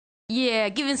Yeah,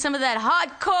 giving some of that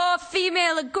hardcore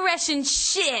female aggression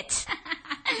shit.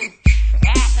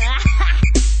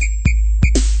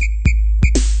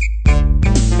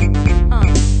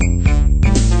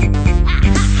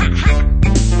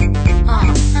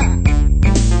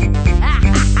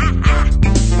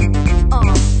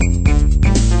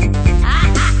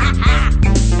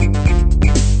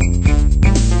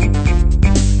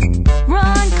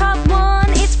 Run, cop one,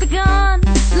 it's begun.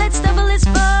 Let's double this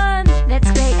fun. That's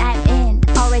great, I'm in,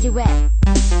 already wet.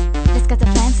 Let's get the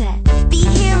plan set. Be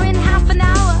here in half an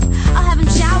hour. I'll have him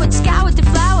showered, scoured,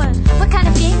 deflowered. What kind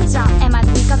of game is on? Am I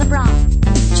the weak or the brawn?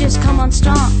 Just come on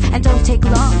strong, and don't take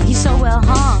long. He's so well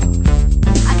hung.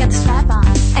 I got the strap on,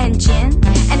 and gin.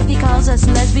 And if he calls us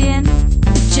lesbian,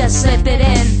 just slip it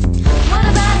in. What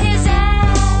about his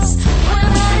ass? What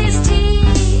about his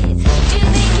teeth? Do you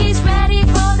think he's ready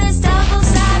for this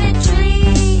double-sided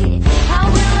treat? How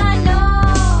will I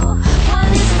know?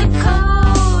 What is the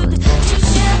code to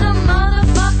share the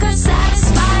motherfucker,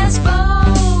 satisfy us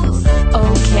both?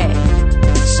 Okay,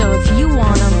 so if you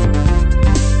want him,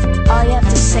 all you have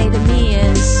to say to me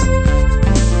is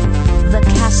the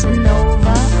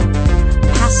Casanova,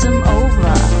 pass him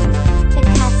over. The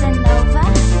Casanova,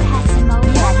 pass him over.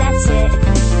 Yeah, that's it.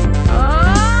 Oh,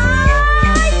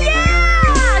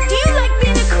 yeah! Do you like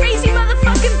being a crazy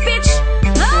motherfucking bitch?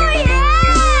 Oh, yeah!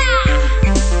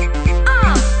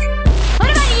 What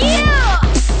about you?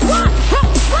 What?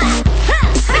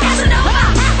 The Casanova!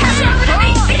 Pass it over to me!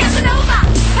 The Casanova!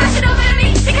 Pass it over to me!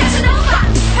 The Casanova!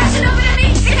 Pass it over to me!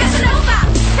 The Casanova!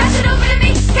 Pass it over to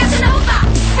me! Casanova!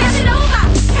 Pass it over!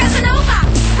 Casanova!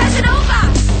 Pass it over!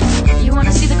 You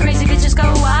wanna see the crazy bitches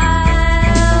go wild?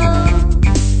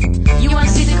 You wanna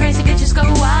see the crazy bitches go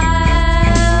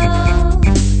wild?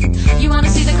 You wanna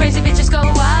see the crazy bitches go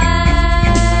wild?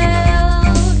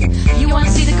 You wanna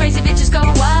see the crazy bitches go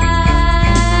wild?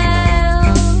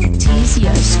 Tease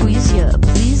ya, squeeze ya,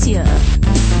 please ya.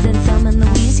 Then Thelma and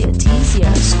Louise ya, tease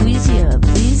ya, squeeze ya,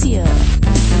 please ya.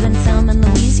 Then Thelma and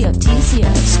Louise ya, tease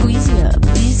ya, squeeze ya,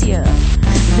 please ya.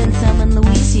 Then Thelma and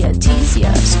Louise ya, tease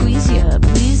ya, squeeze ya,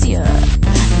 please ya.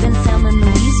 Then Thelma and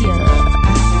Louise ya.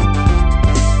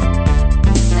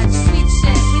 That sweet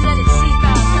shit, we let it seep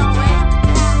out, don't we?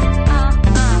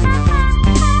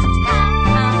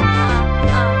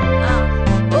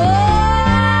 Oh,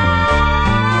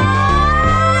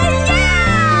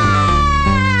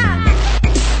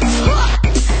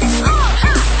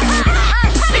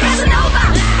 The Casanova!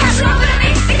 Pass it over to me!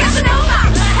 The Casanova!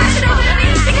 Pass it over to me!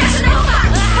 The Casanova!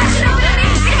 Pass it over to me!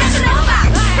 The Casanova!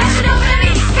 Pass it over to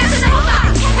me! Casanova!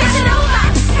 Pass it over!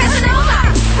 Casanova!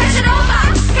 Pass it over!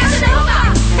 Casanova!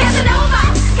 Pass it over!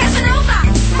 Casanova!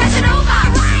 Pass it over!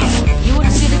 You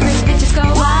wanna see the crazy bitches go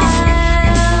wild?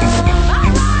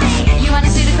 You wanna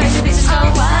see the crazy bitches go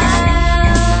wild?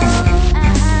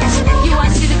 You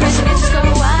wanna see the crazy bitches go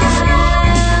wild?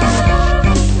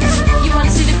 You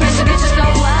wanna see the crazy bitches go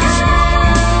wild?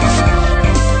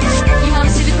 You wanna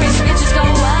see the crazy bitches go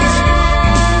wild?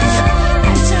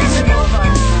 Turn him over.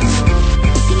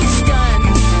 He's done.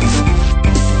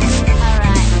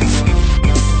 Alright.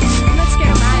 Let's get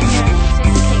him out of here.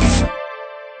 Just kick it.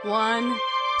 1,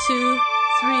 2,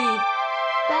 3.